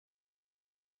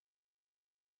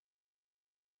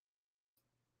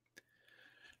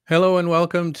Hello and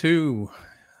welcome to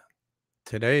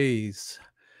today's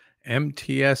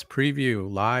MTS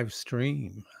preview live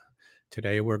stream.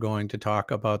 Today we're going to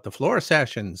talk about the floor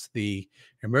sessions, the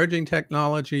emerging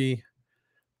technology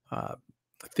uh,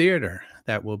 theater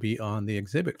that will be on the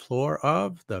exhibit floor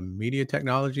of the Media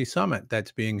Technology Summit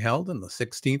that's being held on the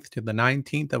 16th to the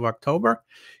 19th of October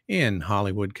in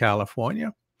Hollywood,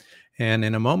 California. And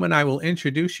in a moment, I will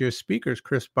introduce your speakers,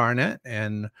 Chris Barnett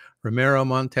and Ramiro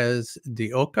Montes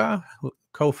de Oca,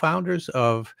 co-founders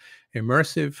of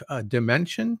Immersive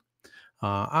Dimension.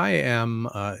 I am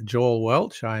Joel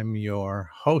Welch. I'm your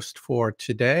host for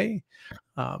today.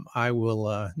 I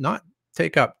will not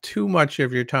take up too much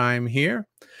of your time here,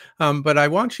 but I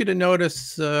want you to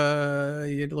notice,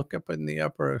 you look up in the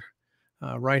upper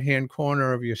right-hand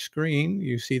corner of your screen,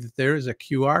 you see that there is a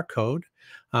QR code.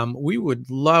 We would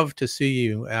love to see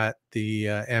you at the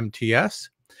MTS.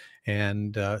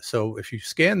 And so if you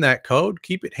scan that code,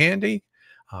 keep it handy.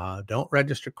 Don't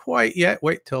register quite yet.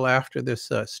 Wait till after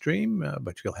this stream,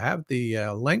 but you'll have the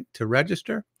link to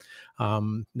register.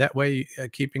 That way,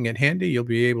 keeping it handy, you'll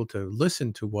be able to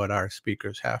listen to what our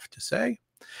speakers have to say.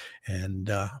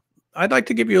 And I'd like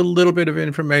to give you a little bit of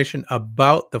information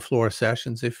about the floor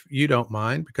sessions, if you don't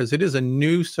mind, because it is a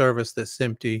new service that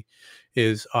SMPTE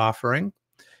is offering.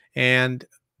 And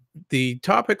the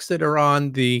topics that are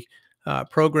on the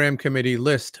program committee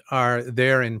list are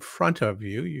there in front of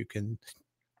you. You can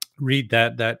read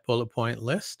that bullet point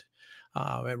list,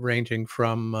 ranging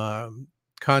from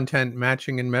content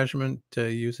matching and measurement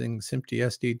using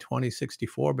SMPTE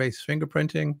ST-2064 based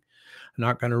fingerprinting. I'm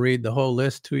not going to read the whole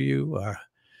list to you.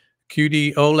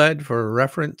 QD OLED for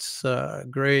reference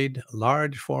grade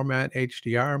large format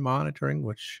HDR monitoring,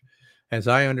 which, as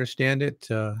I understand it,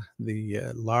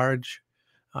 the large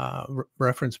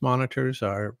reference monitors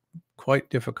are quite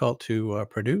difficult to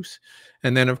produce.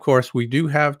 And then, of course, we do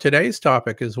have today's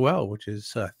topic as well, which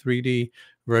is 3D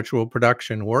virtual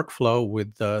production workflow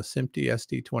with SMPTE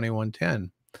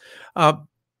ST-2110.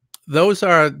 Those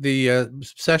are the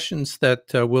sessions that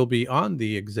will be on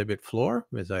the exhibit floor,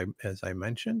 as I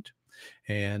mentioned.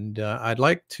 And I'd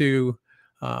like to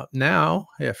now,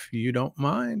 if you don't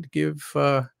mind, give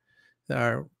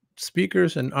our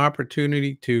speakers an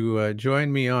opportunity to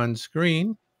join me on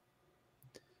screen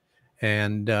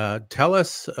and tell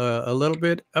us a little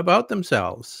bit about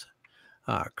themselves.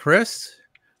 Chris,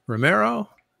 Ramiro,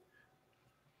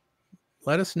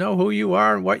 let us know who you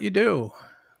are and what you do.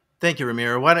 Thank you,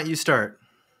 Ramiro. Why don't you start?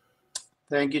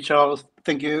 Thank you, Charles.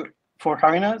 Thank you for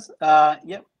having us.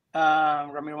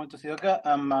 Ramiro Montes.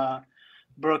 I'm a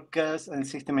broadcast and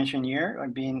system engineer.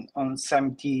 I've been on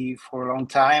SMPTE for a long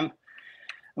time.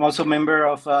 I'm also a member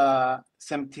of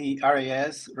SMPTE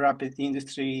RAS, Rapid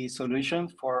Industry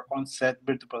Solutions for on-set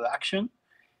virtual production.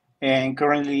 And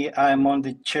currently I'm on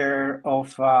the chair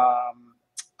of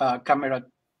camera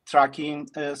tracking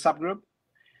subgroup.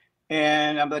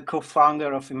 And I'm the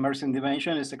co-founder of Immersive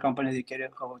Dimension. It's a company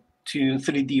dedicated to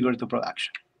 3D virtual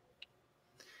production.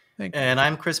 And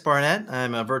I'm Chris Barnett.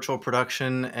 I'm a virtual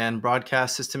production and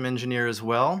broadcast system engineer as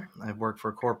well. I've worked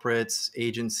for corporates,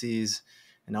 agencies,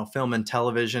 and now film and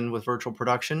television with virtual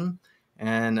production.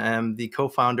 And I'm the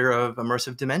co-founder of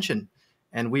Immersive Dimension.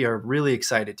 And we are really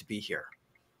excited to be here.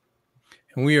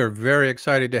 And we are very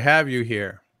excited to have you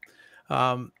here.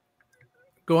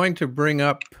 Going to bring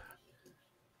up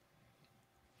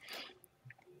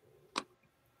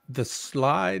the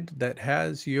slide that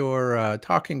has your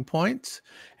talking points.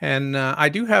 And I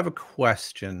do have a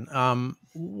question.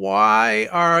 Why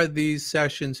are these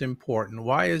sessions important?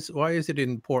 Why is it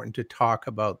important to talk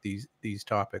about these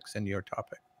topics and your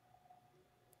topic?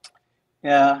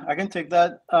 Yeah, I can take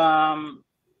that.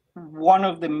 One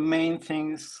of the main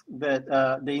things that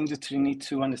the industry needs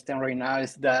to understand right now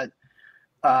is that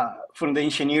from the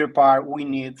engineer part, we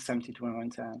need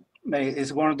SMPTE-2110.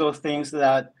 It's one of those things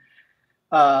that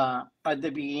at the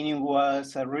beginning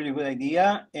was a really good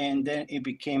idea, and then it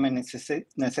became a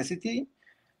necessity.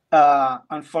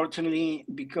 Unfortunately,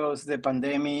 because the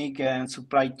pandemic and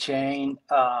supply chain,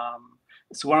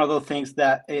 it's one of those things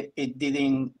that it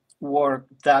didn't work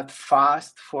that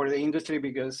fast for the industry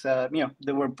because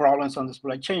there were problems on the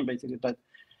supply chain basically. But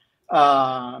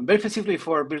very specifically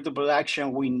for virtual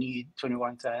production, we need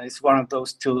 2110. It's one of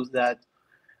those tools that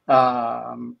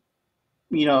a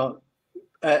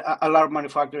lot of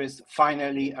manufacturers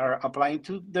finally are applying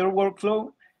to their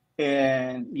workflow,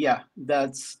 and yeah,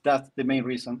 that's the main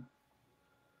reason.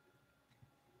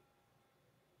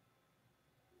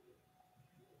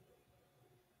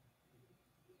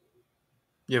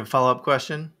 You have a follow-up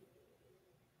question?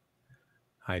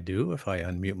 I do if I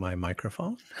unmute my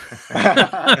microphone.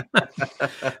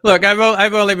 Look,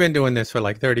 I've only been doing this for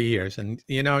like 30 years, and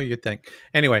you think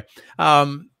anyway.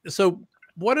 So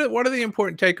what are the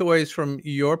important takeaways from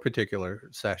your particular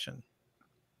session?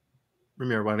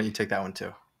 Ramiro, why don't you take that one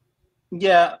too?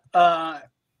 Yeah.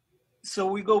 So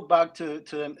we go back to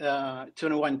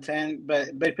 2110, but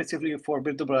very specifically for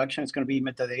virtual production, it's going to be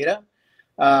metadata.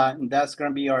 That's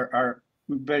going to be our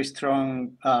very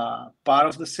strong part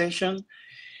of the session.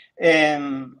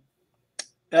 And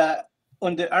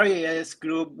on the RAS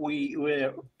group,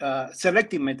 we're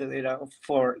selecting metadata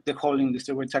for the whole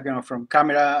industry. We're talking about from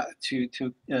camera to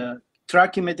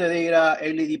tracking metadata,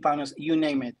 LED panels, you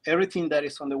name it. Everything that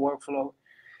is on the workflow,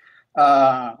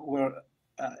 we're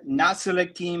not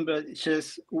selecting, but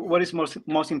just what is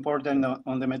most important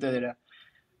on the metadata.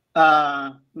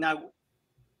 Now,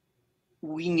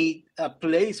 we need a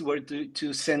place where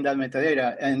to send that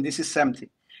metadata, and this is empty.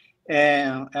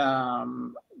 And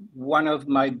one of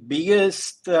my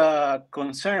biggest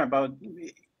concern about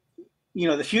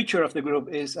the future of the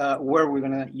group is where we're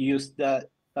going to use that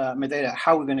metadata,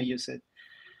 how we're going to use it.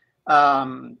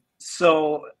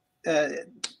 So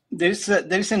there's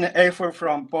an effort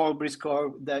from Paul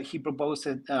Briscoe that he proposed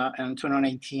in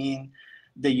 2018,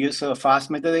 the use of fast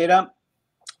metadata.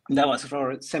 That was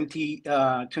for SMPTE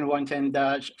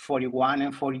 2110-41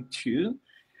 and 42.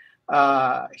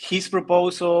 His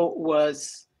proposal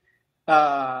was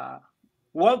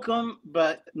welcome,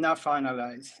 but not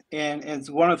finalized. And it's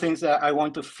one of the things that I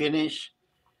want to finish,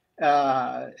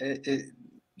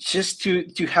 just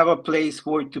to have a place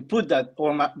where to put that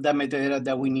metadata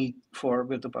that we need for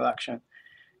virtual production.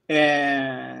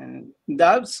 And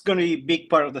that's going to be a big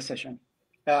part of the session,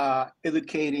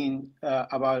 educating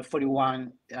about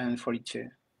 41 and 42,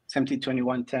 SMPTE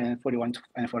 2110, 41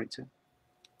 and 42.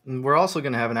 And we're also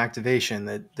going to have an activation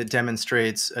that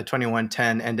demonstrates a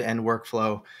 2110 end-to-end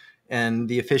workflow and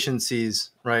the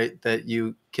efficiencies, right, that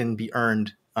you can be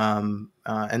earned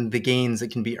and the gains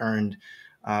that can be earned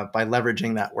by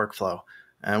leveraging that workflow.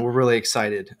 And we're really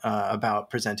excited about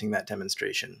presenting that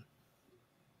demonstration.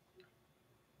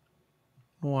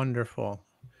 Wonderful.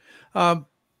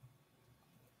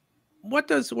 What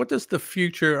does the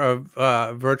future of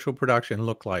virtual production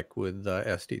look like with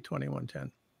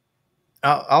ST-2110?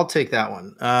 I'll take that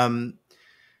one.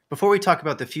 Before we talk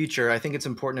about the future, I think it's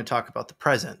important to talk about the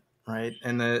present, right?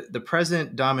 And the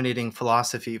present dominating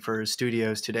philosophy for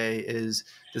studios today is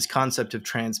this concept of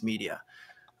transmedia.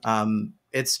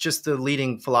 It's just the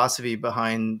leading philosophy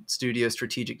behind studio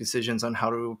strategic decisions on how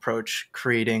to approach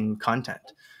creating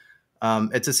content.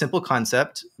 It's a simple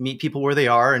concept: meet people where they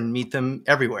are and meet them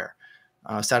everywhere,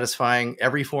 satisfying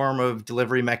every form of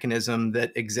delivery mechanism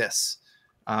that exists.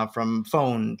 From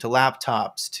phone to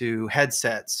laptops to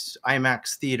headsets,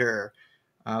 IMAX theater,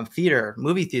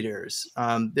 movie theaters.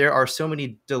 There are so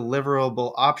many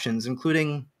deliverable options,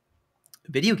 including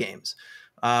video games,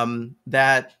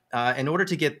 that in order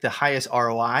to get the highest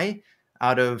ROI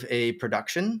out of a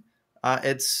production,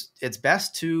 it's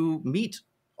best to meet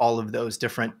all of those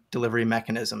different delivery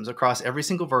mechanisms across every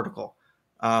single vertical.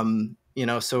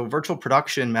 So virtual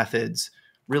production methods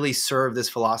really serve this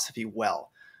philosophy well.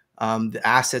 The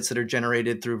assets that are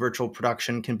generated through virtual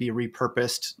production can be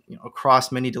repurposed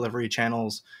across many delivery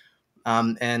channels.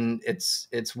 And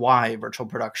it's why virtual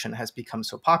production has become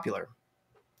so popular.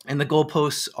 And the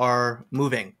goalposts are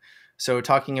moving. So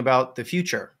talking about the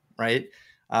future, right,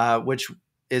 which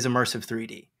is immersive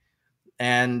 3D.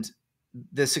 And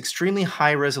this extremely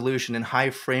high resolution and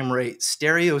high frame rate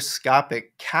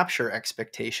stereoscopic capture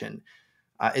expectation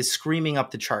is screaming up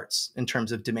the charts in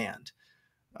terms of demand.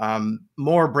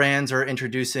 More brands are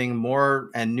introducing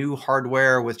more and new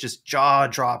hardware with just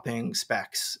jaw-dropping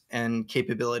specs and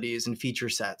capabilities and feature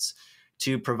sets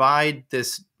to provide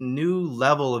this new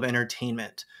level of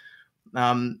entertainment.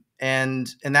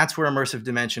 And that's where Immersive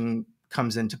Dimension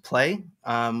comes into play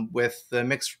with the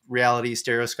mixed reality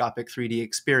stereoscopic 3D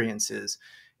experiences.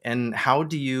 And how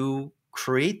do you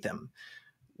create them?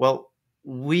 Well,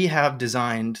 we have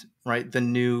designed, right, the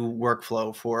new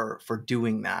workflow for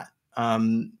doing that.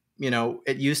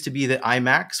 It used to be that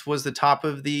IMAX was the top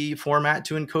of the format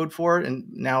to encode for, and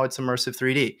now it's Immersive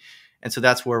 3D. And so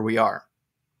that's where we are.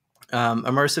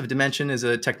 Immersive Dimension is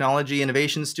a technology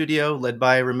innovation studio led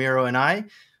by Ramiro and I,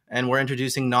 and we're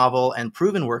introducing novel and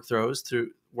proven workflows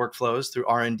through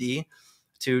R&D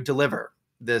to deliver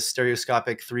this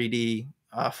stereoscopic 3D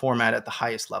format at the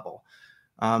highest level,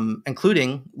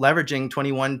 including leveraging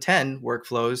 2110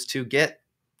 workflows to get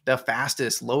the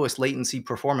fastest, lowest latency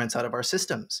performance out of our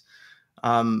systems.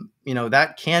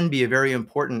 that can be a very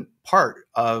important part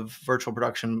of virtual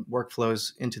production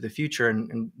workflows into the future,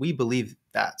 and we believe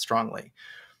that strongly.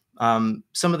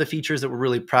 Some of the features that we're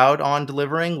really proud on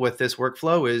delivering with this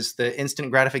workflow is the instant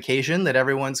gratification that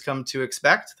everyone's come to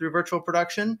expect through virtual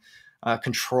production,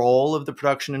 control of the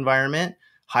production environment,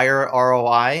 higher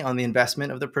ROI on the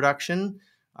investment of the production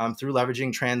through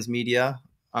leveraging transmedia,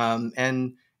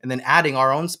 and then adding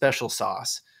our own special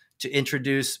sauce to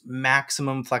introduce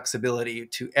maximum flexibility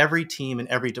to every team and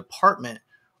every department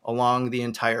along the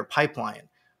entire pipeline.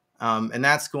 And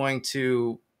that's going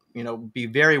to be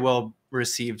very well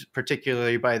received,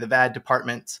 particularly by the VAD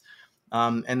departments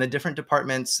and the different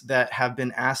departments that have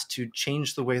been asked to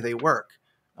change the way they work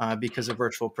because of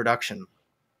virtual production.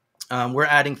 We're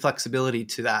adding flexibility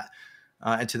to that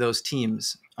and to those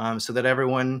teams so that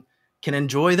everyone can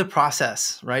enjoy the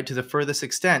process, right, to the furthest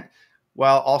extent,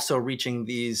 while also reaching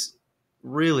these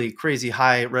really crazy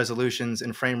high resolutions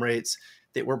and frame rates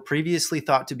that were previously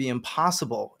thought to be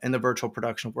impossible in the virtual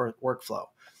production workflow.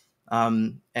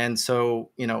 And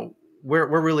so,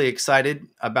 we're really excited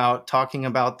about talking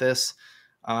about this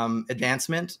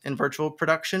advancement in virtual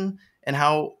production and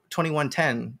how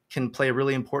 2110 can play a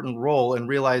really important role in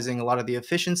realizing a lot of the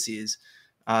efficiencies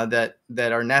that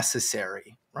are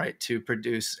necessary, right, to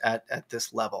produce at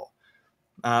this level.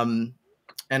 And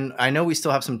I know we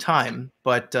still have some time,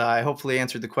 but I hopefully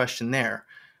answered the question there.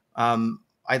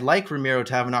 I'd like Ramiro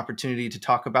to have an opportunity to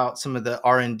talk about some of the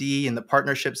R&D and the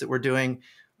partnerships that we're doing,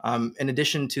 in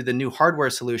addition to the new hardware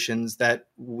solutions that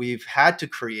we've had to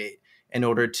create in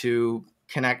order to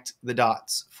connect the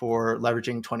dots for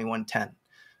leveraging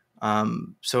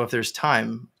 2110. So if there's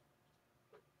time.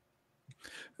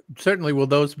 Certainly, will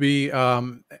those be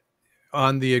on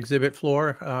the exhibit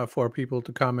floor for people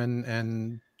to come in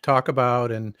and talk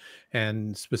about,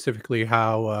 and specifically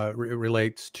how it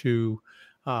relates to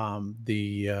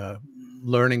the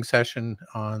learning session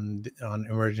on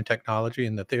emerging technology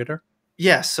in the theater?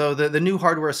 Yes. So the new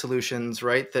hardware solutions,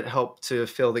 right, that help to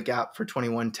fill the gap for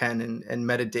 2110 and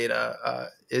metadata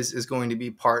is going to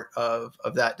be part of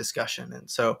that discussion. And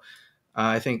so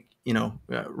I think,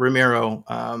 Ramiro,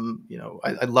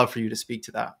 I'd love for you to speak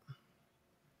to that.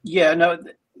 Yeah, no,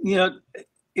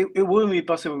 it wouldn't be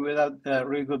possible without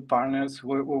really good partners.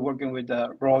 We're working with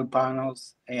Road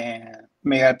Panels and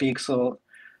Megapixel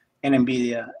and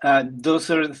NVIDIA.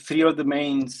 Those are three of the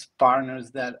main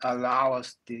partners that allow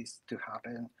us this to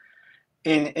happen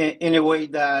in a way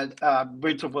that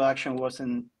virtual production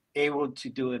wasn't able to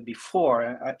do it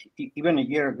before, even a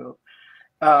year ago.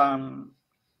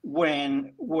 When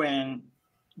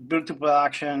virtual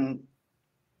production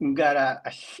got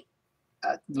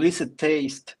at least a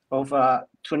taste of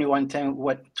 2110,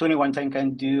 what 2110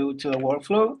 can do to the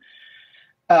workflow,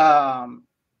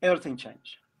 everything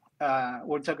changed.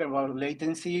 We're talking about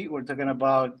latency, we're talking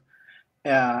about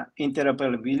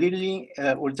interoperability,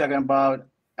 we're talking about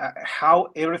how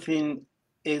everything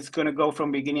is going to go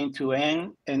from beginning to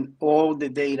end and all the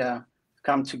data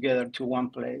come together to one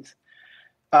place.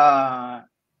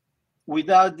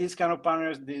 Without these kind of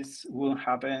partners, this won't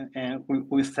happen, and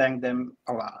we thank them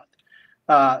a lot.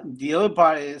 The other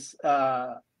part is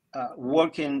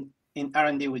working in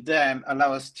R&D with them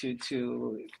allow us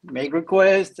to make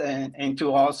requests and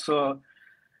to also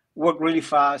work really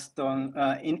fast on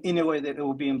in a way that it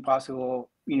would be impossible,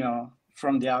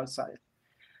 from the outside.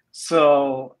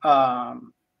 So,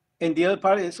 and the other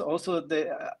part is also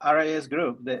the RIS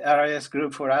group. The RIS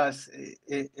group for us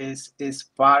is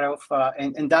part of,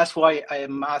 and that's why I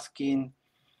am asking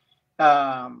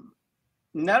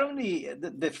not only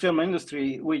the film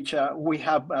industry, which we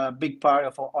have a big part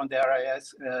of on the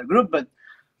RIS group, but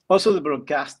also the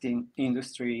broadcasting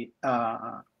industry.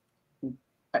 I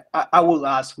will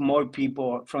ask more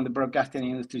people from the broadcasting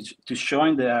industry to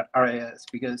join the RIS,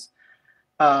 because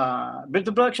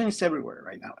virtual production is everywhere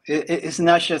right now. It's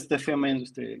not just the film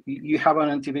industry. You have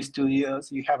on TV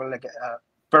studios, you have like a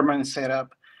permanent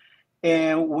setup,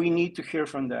 and we need to hear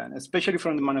from them, especially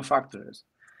from the manufacturers.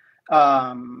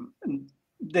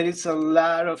 There is a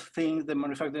lot of things the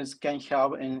manufacturers can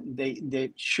help, and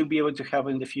they should be able to help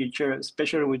in the future,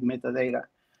 especially with metadata.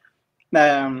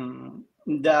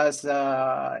 That's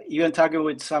even talking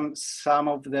with some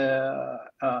of the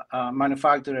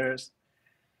manufacturers.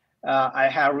 I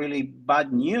have really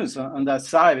bad news on that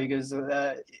side, because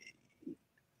I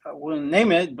won't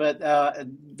name it, but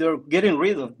they're getting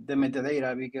rid of the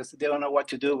metadata because they don't know what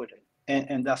to do with it,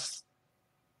 and that's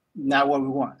not what we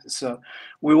want. So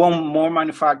we want more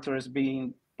manufacturers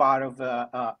being part of the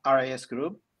RIS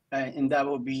group, and that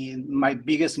will be my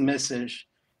biggest message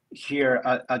here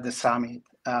at the summit.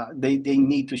 They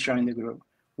need to join the group.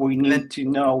 We need to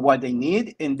know what they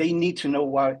need, and they need to know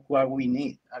what we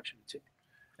need, actually, too.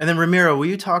 And then, Ramiro, will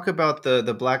you talk about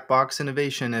the black box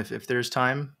innovation if there's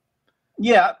time?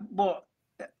 Yeah, well,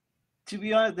 to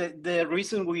be honest, the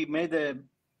reason we made the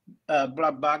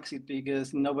black box is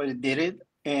because nobody did it,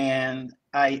 and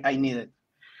I need it.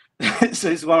 So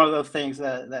it's one of those things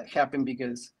that happened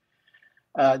because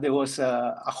there was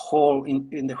a hole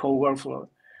in the whole workflow.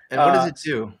 And what does it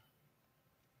do?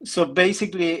 So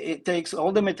basically, it takes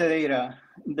all the metadata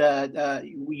that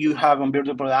you have on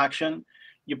virtual production,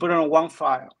 you put it on one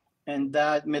file, and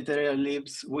that metadata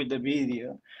lives with the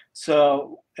video.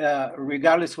 So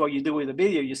regardless what you do with the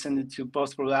video, you send it to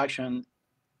post-production,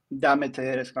 that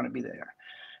metadata is going to be there.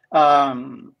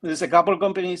 There's a couple of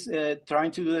companies trying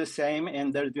to do the same,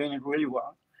 and they're doing it really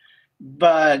well.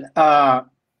 But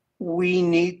we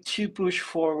need to push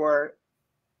forward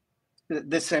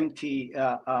this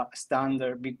SMPTE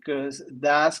standard, because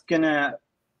that's gonna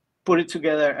put it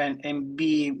together and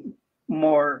be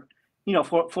more,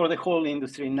 for the whole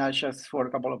industry, not just for a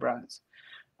couple of brands.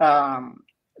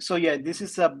 So yeah, this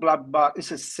is a black box.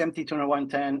 It's a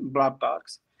SMPTE-2110 black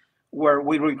box where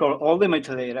we record all the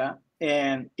metadata,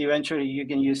 and eventually you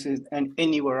can use it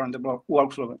anywhere on the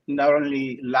workflow, not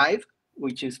only live,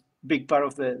 which is a big part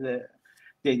of the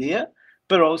idea,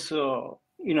 but also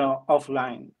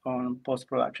offline on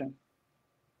post-production.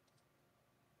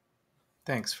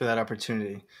 Thanks for that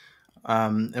opportunity.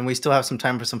 And we still have some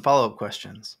time for some follow-up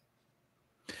questions.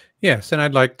 Yes, and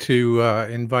I'd like to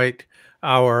invite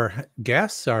our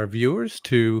guests, our viewers,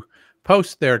 to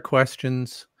post their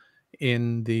questions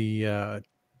in the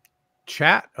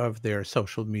chat of their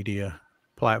social media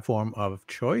platform of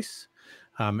choice.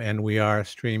 And we are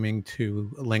streaming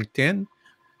to LinkedIn,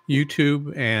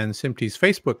 YouTube, and SMPTE's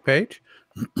Facebook page.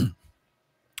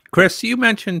 Chris, you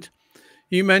mentioned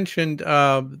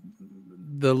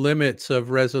the limits of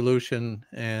resolution,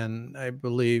 and I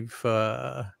believe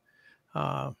there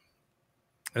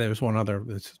was one other.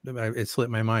 It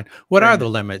slipped my mind. What are the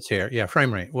limits here? Yeah,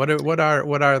 frame rate. What are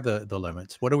the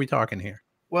limits? What are we talking here?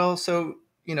 Well, so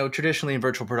traditionally in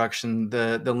virtual production,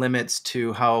 the limits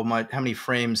to how many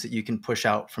frames that you can push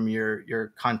out from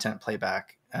your content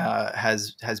playback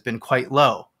has been quite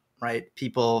low, right?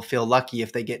 People feel lucky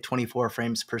if they get 24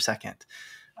 frames per second.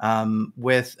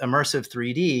 With immersive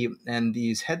 3D and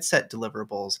these headset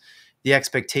deliverables, the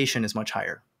expectation is much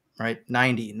higher, right?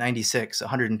 90, 96,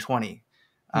 120.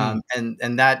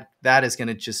 And that is going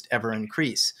to just ever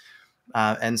increase.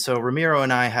 And so Ramiro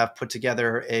and I have put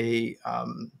together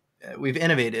we've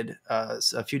innovated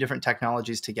a few different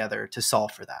technologies together to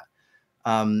solve for that.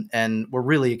 And we're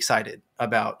really excited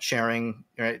about sharing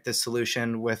this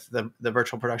solution with the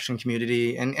virtual production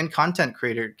community and content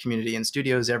creator community and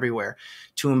studios everywhere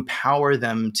to empower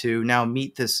them to now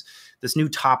meet this new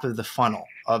top of the funnel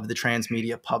of the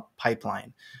transmedia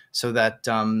pipeline, so that they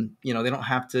don't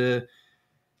have to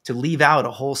leave out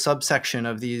a whole subsection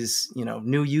of these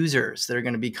new users that are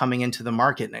going to be coming into the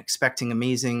market and expecting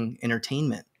amazing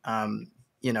entertainment.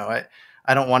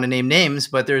 I don't want to name names,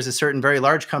 but there's a certain very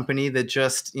large company that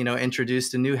just,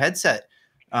 introduced a new headset.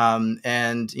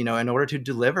 And, in order to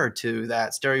deliver to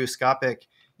that stereoscopic,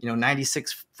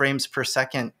 96 frames per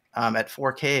second at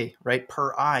 4K, right,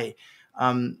 per eye,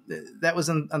 that was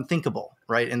unthinkable,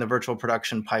 right, in the virtual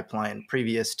production pipeline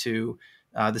previous to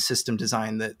the system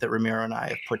design that Ramiro and I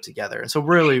have put together. And so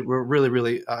we're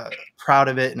really proud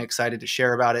of it and excited to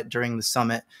share about it during the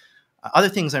summit. Other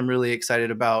things I'm really excited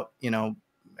about,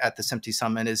 at the SMPTE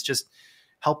Summit is just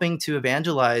helping to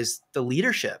evangelize the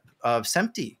leadership of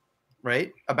SMPTE,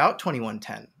 right, about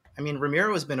 2110. I mean,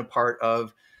 Ramiro has been a part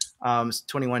of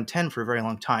 2110 for a very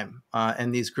long time,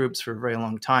 and these groups for a very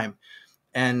long time.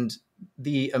 And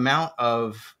the amount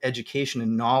of education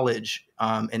and knowledge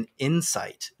and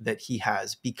insight that he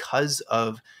has because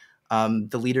of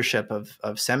the leadership of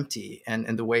SMPTE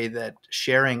and the way that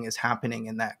sharing is happening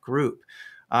in that group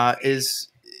is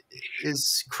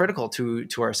critical to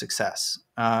our success.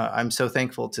 I'm so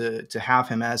thankful to have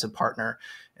him as a partner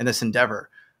in this endeavor.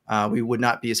 We would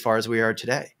not be as far as we are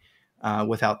today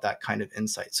without that kind of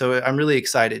insight. So I'm really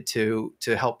excited to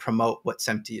help promote what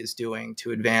SMPTE is doing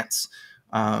to advance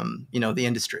the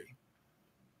industry.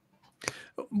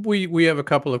 We have a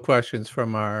couple of questions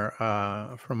from our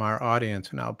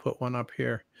audience, and I'll put one up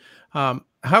here.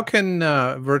 How can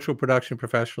virtual production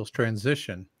professionals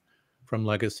transition from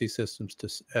legacy systems to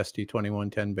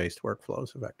ST-2110 based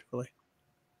workflows effectively?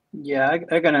 Yeah,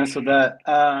 I can answer that.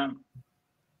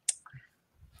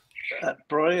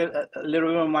 Probably a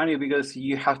little bit of money because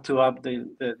you have to up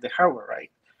the hardware,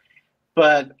 right?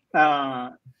 But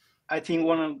I think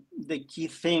one of the key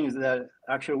things that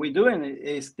actually we're doing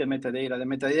is the metadata. The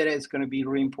metadata is going to be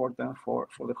really important for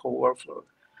the whole workflow.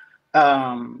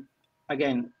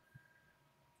 Again,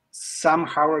 some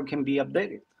hardware can be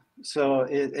updated. So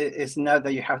it's not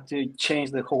that you have to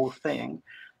change the whole thing.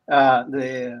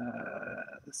 Especially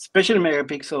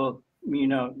megapixel,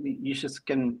 you just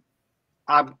can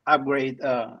upgrade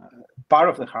part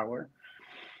of the hardware.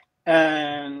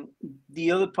 And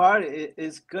the other part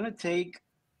is going to take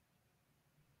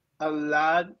a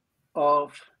lot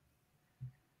of,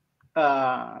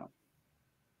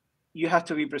 you have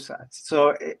to be precise.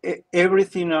 So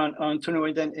everything on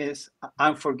 2110 is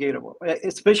unforgettable,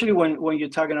 especially when you're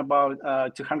talking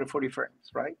about 240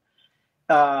 frames, right?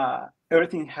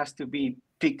 Everything has to be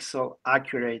pixel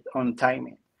accurate on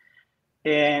timing.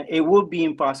 And it would be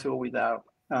impossible without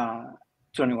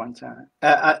 2110.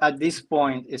 At this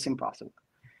point, it's impossible.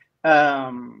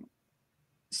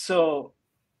 So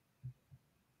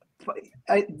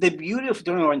the beauty of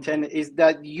 2110 is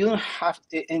that you don't have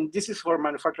to, and this is for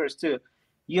manufacturers too,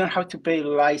 you don't have to pay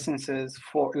licenses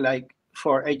for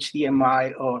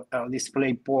HDMI or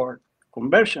DisplayPort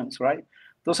conversions, right?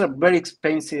 Those are very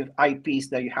expensive IPs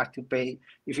that you have to pay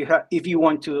if you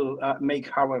want to make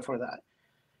hardware for that.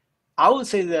 I would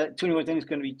say that 2110 is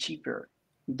going to be cheaper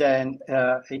than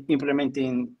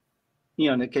implementing,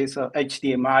 in the case of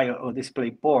HDMI or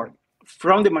DisplayPort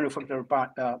from the manufacturer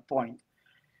point.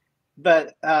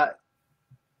 But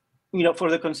for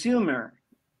the consumer,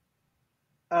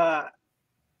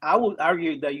 I would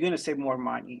argue that you're going to save more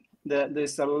money.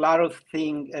 There's a lot of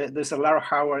there's a lot of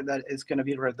hardware that is going to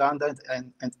be redundant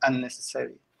and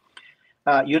unnecessary.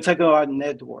 You're talking about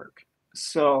network,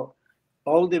 so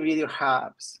all the video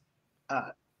hubs,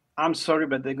 I'm sorry,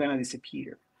 but they're going to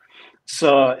disappear.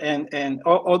 So and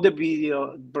all the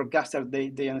video broadcasters,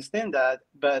 they understand that,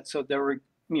 but so they're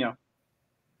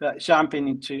jumping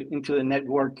into the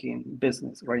networking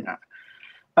business right now.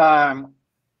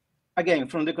 Again,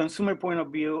 from the consumer point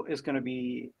of view, it's going to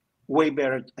be way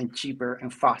better and cheaper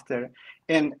and faster.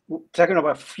 And talking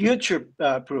about future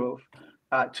proof,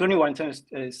 2110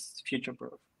 is future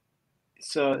proof.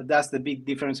 So that's the big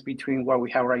difference between what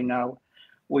we have right now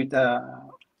with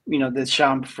the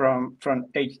jump from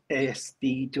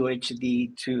SD to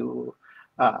HD to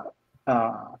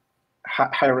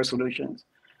high resolutions.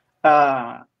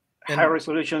 High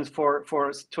resolutions for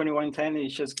 2110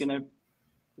 is just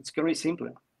it's gonna be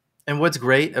simpler. And what's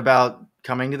great about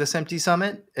coming to the SMPTE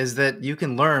Summit is that you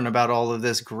can learn about all of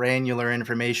this granular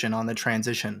information on the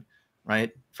transition,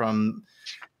 right? From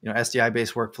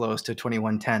SDI-based workflows to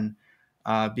 2110,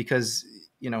 because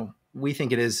we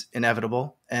think it is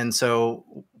inevitable, and so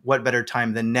what better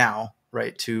time than now,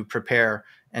 right, to prepare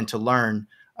and to learn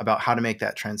about how to make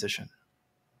that transition.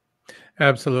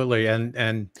 Absolutely,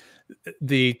 and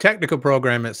the technical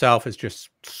program itself is just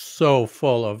so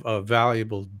full of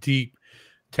valuable, deep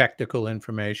technical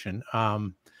information.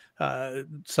 Some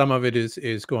of it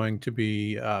is going to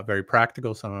be very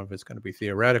practical. Some of it's going to be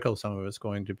theoretical. Some of it's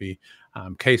going to be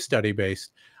case study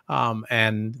based.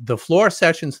 And the floor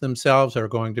sessions themselves are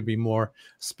going to be more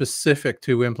specific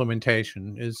to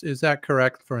implementation. Is that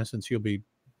correct? For instance, you'll be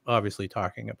obviously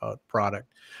talking about product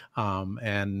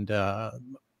and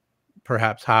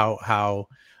perhaps how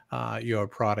your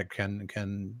product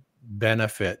can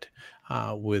benefit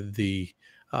with the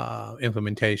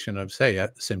implementation of, say,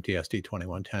 SMPTE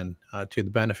ST-2110 to the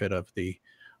benefit of the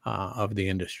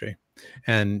industry.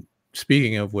 And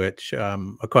speaking of which,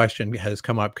 a question has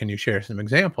come up: can you share some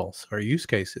examples or use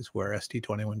cases where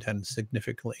ST-2110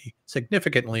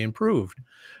 significantly improved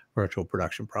virtual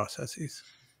production processes?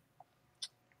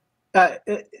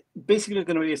 Basically,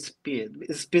 going to be speed.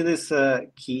 Speed is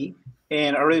key,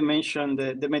 and I already mentioned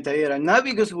the metadata. Not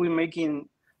because we're making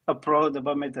a product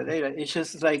about metadata; it's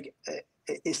just like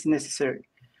it's necessary.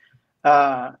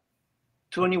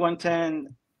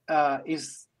 2110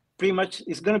 is pretty much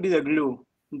going to be the glue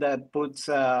that puts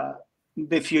the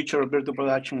future of virtual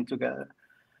production together.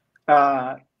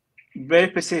 Very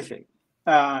specific.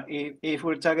 If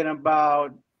we're talking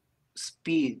about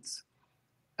speeds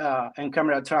and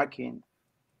camera tracking,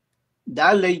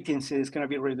 that latency is going to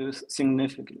be reduced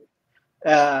significantly.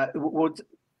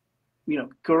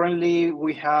 Currently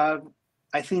we have,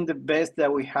 I think the best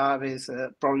that we have is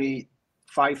probably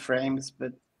 5 frames,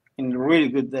 but in a really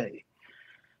good day.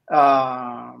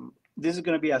 This is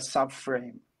going to be a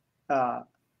subframe,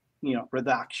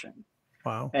 reduction.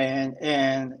 Wow.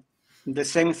 And the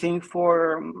same thing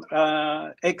for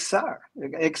XR.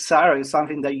 XR is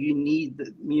something that you need,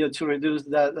 to reduce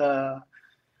that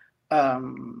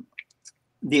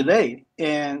delay.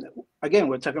 And again,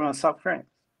 we're talking about subframes.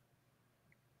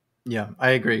 Yeah,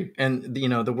 I agree. And the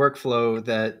workflows,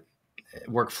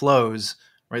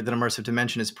 right, that Immersive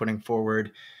Dimension is putting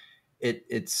forward,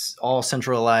 it's all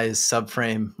centralized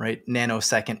subframe, right,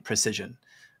 nanosecond precision.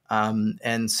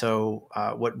 And so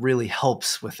what really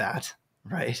helps with that,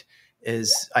 right,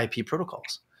 is IP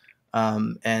protocols.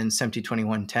 And SMPTE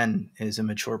 2110 is a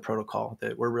mature protocol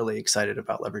that we're really excited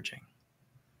about leveraging.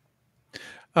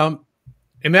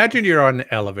 Imagine you're on an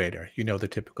elevator, the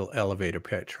typical elevator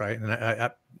pitch, right? And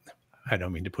I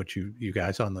don't mean to put you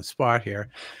guys on the spot here,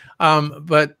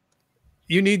 but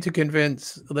you need to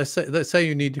convince, let's say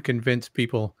you need to convince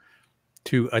people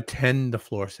to attend the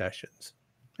floor sessions,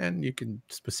 and you can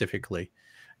specifically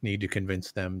need to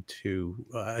convince them to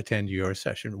attend your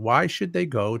session. Why should they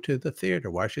go to the theater?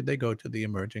 Why should they go to the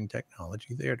Emerging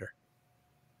Technology Theater?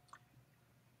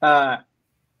 I'll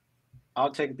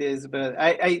take this, but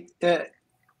I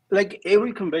like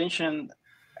every convention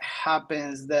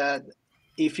happens that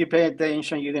if you pay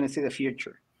attention, you're going to see the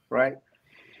future, right?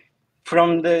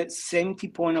 From the safety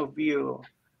point of view,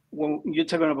 when you're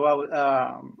talking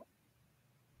about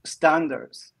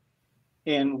standards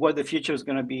and what the future is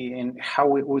going to be and how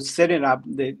we're setting up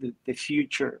the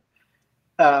future,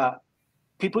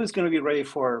 people is going to be ready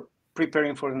for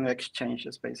preparing for the next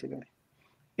changes, basically,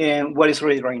 and what is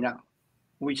ready right now,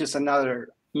 which is another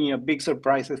big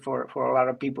surprises for a lot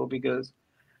of people, because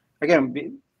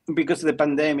again, because of the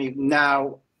pandemic,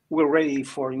 now we're ready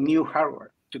for new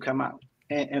hardware to come out,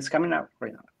 and it's coming out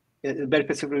right now, very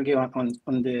specifically on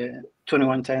the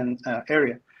 2110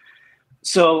 area.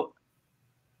 So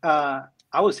I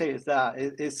would say is that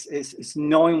it's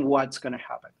knowing what's going to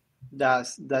happen.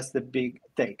 That's the big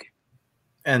take.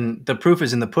 And the proof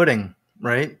is in the pudding,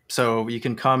 right? So you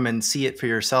can come and see it for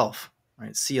yourself,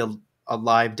 right? See a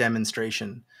live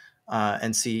demonstration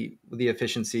and see the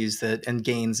efficiencies and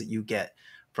gains that you get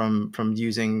from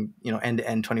using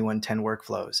end-to-end 2110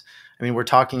 workflows. I mean, we're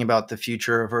talking about the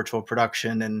future of virtual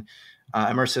production, and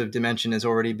Immersive Dimension is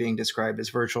already being described as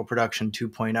virtual production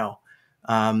 2.0.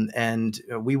 And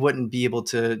we wouldn't be able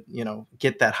to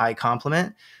get that high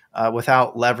compliment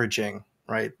without leveraging,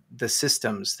 right, the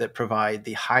systems that provide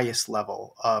the highest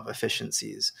level of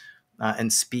efficiencies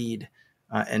and speed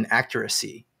and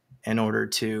accuracy in order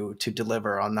to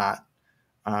deliver on that.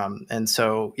 And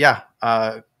so, yeah,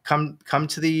 come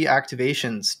to the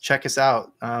activations, check us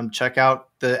out, check out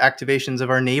the activations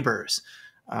of our neighbors.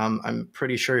 I'm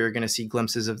pretty sure you're going to see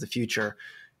glimpses of the future,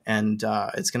 and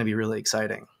it's going to be really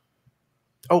exciting.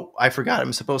 Oh, I forgot.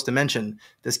 I'm supposed to mention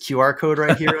this QR code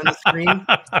right here on the screen.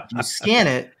 If you scan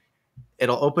it,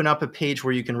 it'll open up a page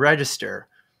where you can register.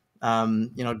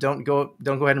 Don't go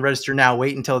ahead and register now.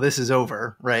 Wait until this is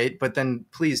over, right? But then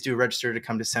please do register to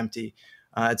come to SMPTE.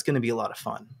 It's going to be a lot of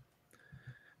fun.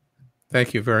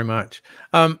 Thank you very much.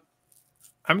 I'm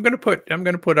going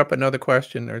to put up another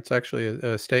question, or it's actually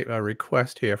a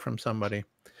request here from somebody.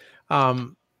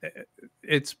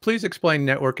 It's please explain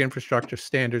network infrastructure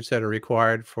standards that are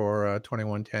required for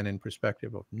 2110 in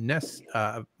perspective of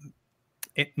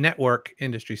network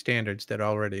industry standards that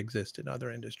already exist in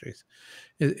other industries.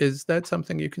 Is that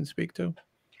something you can speak to?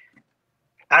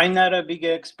 I'm not a big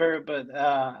expert, but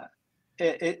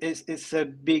it's a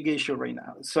big issue right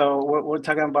now. So we're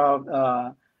talking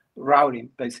about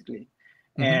routing, basically,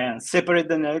 and separate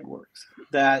the networks.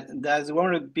 That's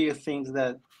one of the big things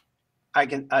that I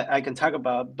can talk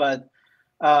about. But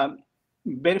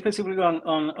very specifically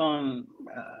on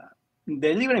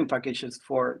delivering packages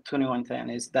for 2110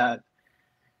 is that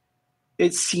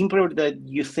it's simpler than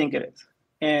you think it is.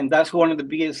 And that's one of the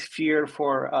biggest fear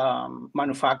for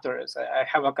manufacturers. I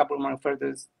have a couple of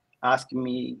manufacturers asking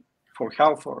me for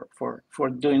help for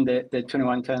doing the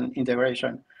 2110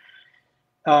 integration.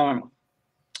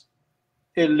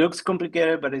 It looks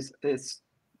complicated, but it's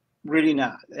really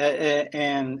not.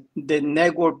 And the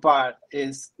network part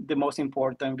is the most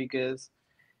important, because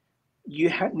you're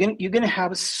going to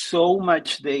have so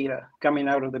much data coming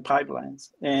out of the pipelines.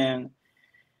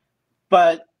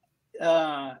 But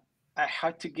I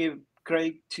had to give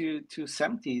credit to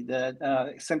SMPTE, that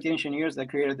SMPTE engineers that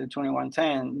created the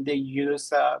 2110, they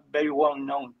use very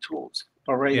well-known tools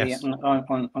already. Yes.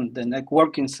 on the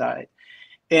networking side,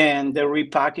 and they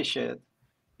repackage it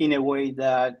in a way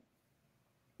that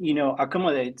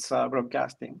accommodates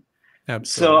broadcasting.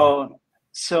 Absolutely.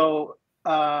 So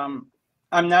I'm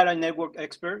not a network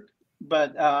expert,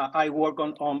 but I work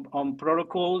on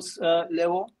protocols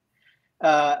level.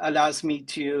 Allows me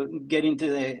to get into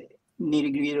the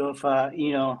nitty-gritty of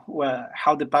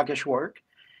how the package work.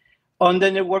 On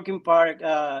the networking part,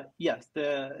 yes,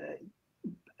 there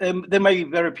might be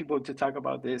better people to talk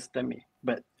about this than me.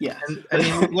 But yeah. And I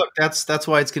mean, look, that's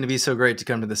why it's going to be so great to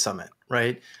come to the summit,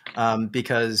 right?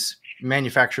 Because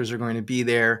manufacturers are going to be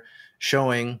there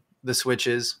showing the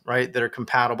switches, right, that are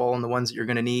compatible and the ones that you're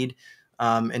going to need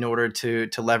in order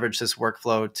to leverage this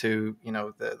workflow to, you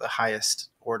know, the highest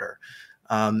order.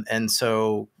 And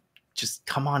so just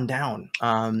come on down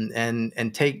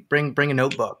and bring a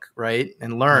notebook, right,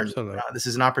 and learn. Absolutely. This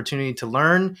is an opportunity to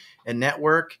learn and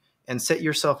network and set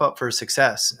yourself up for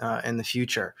success in the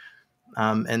future.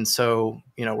 And so,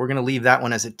 you know, we're going to leave that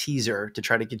one as a teaser to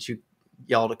try to get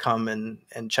y'all to come and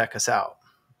check us out.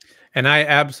 And I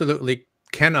absolutely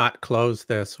cannot close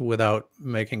this without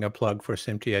making a plug for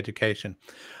SMPTE Education,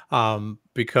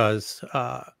 because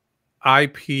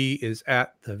IP is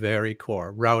at the very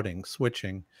core, routing,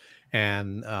 switching,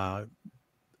 and a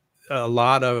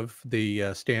lot of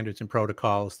the standards and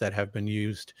protocols that have been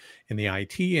used in the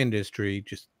IT industry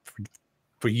just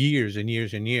for years and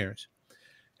years and years.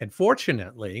 And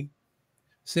fortunately,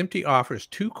 SMPTE offers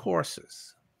 2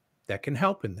 courses that can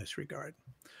help in this regard.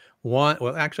 One,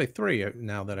 well, actually 3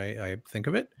 now that I think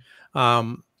of it.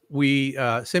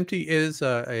 SMPTE is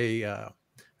a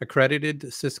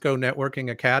accredited Cisco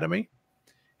Networking Academy,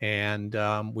 and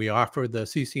we offer the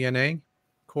CCNA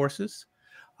courses.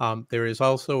 There is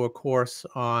also a course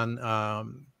on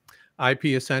IP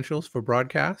Essentials for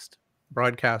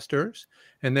broadcasters.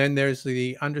 And then there's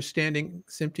the Understanding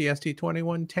SMPTE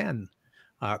ST-2110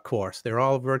 course. They're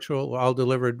all virtual, all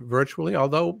delivered virtually,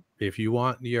 although if you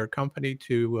want your company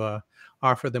to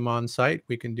offer them on site,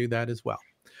 we can do that as well.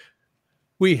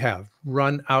 We have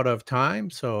run out of time.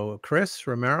 So Chris,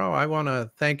 Ramiro, I want to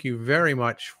thank you very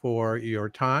much for your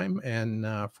time and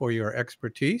for your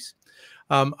expertise.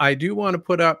 I do want to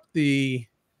put up the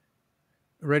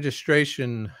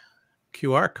registration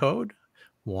QR code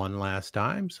one last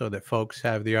time so that folks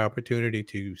have the opportunity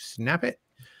to snap it,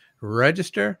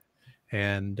 register,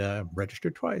 and register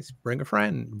twice. Bring a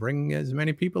friend, bring as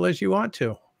many people as you want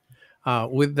to.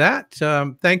 With that,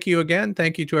 thank you again.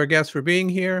 Thank you to our guests for being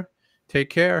here. Take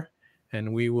care,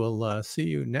 and we will see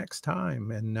you next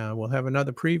time, and we'll have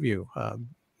another preview.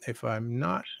 If I'm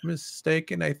not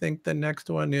mistaken, I think the next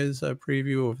one is a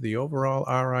preview of the overall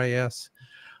RIS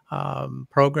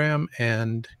program,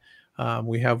 and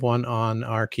we have one on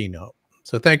our keynote.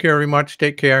 So thank you very much.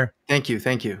 Take care. Thank you.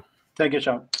 Thank you. Thank you,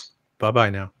 Sean.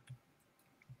 Bye-bye now.